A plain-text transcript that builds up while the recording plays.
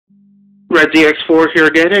Redzx4 here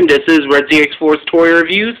again, and this is Redzx4's Toy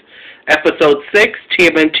Reviews, Episode 6,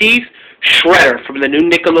 TMNT's Shredder from the new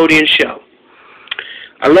Nickelodeon show.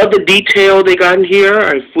 I love the detail they got in here.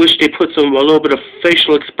 I wish they put a little bit of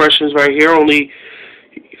facial expressions right here, only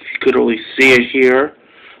if you could only see it here.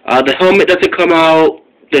 The helmet doesn't come out,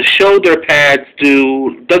 the shoulder pads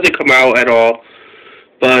doesn't come out at all,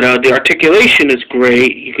 but the articulation is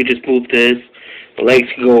great. You could just move this. The legs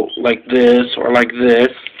can go like this or like this.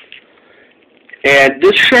 And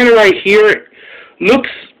this shredder right here looks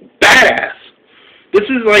badass. This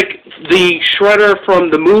is like the shredder from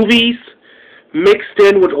the movies mixed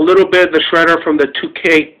in with a little bit of the shredder from the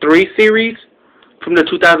 2K3 series, from the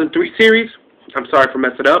 2003 series. I'm sorry for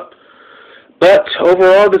messing up. But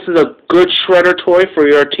overall, this is a good shredder toy for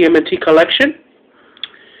your TMNT collection.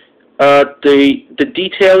 The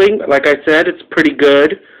detailing, like I said, it's pretty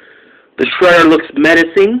good. The shredder looks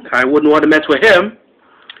menacing. I wouldn't want to mess with him.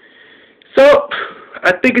 So,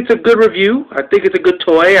 I think it's a good review. I think it's a good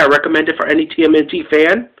toy. I recommend it for any TMNT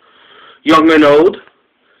fan, young and old.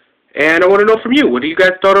 And I want to know from you, what do you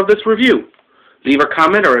guys thought of this review? Leave a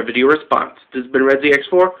comment or a video response. This has been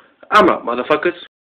Redzx4. I'm out, motherfuckers.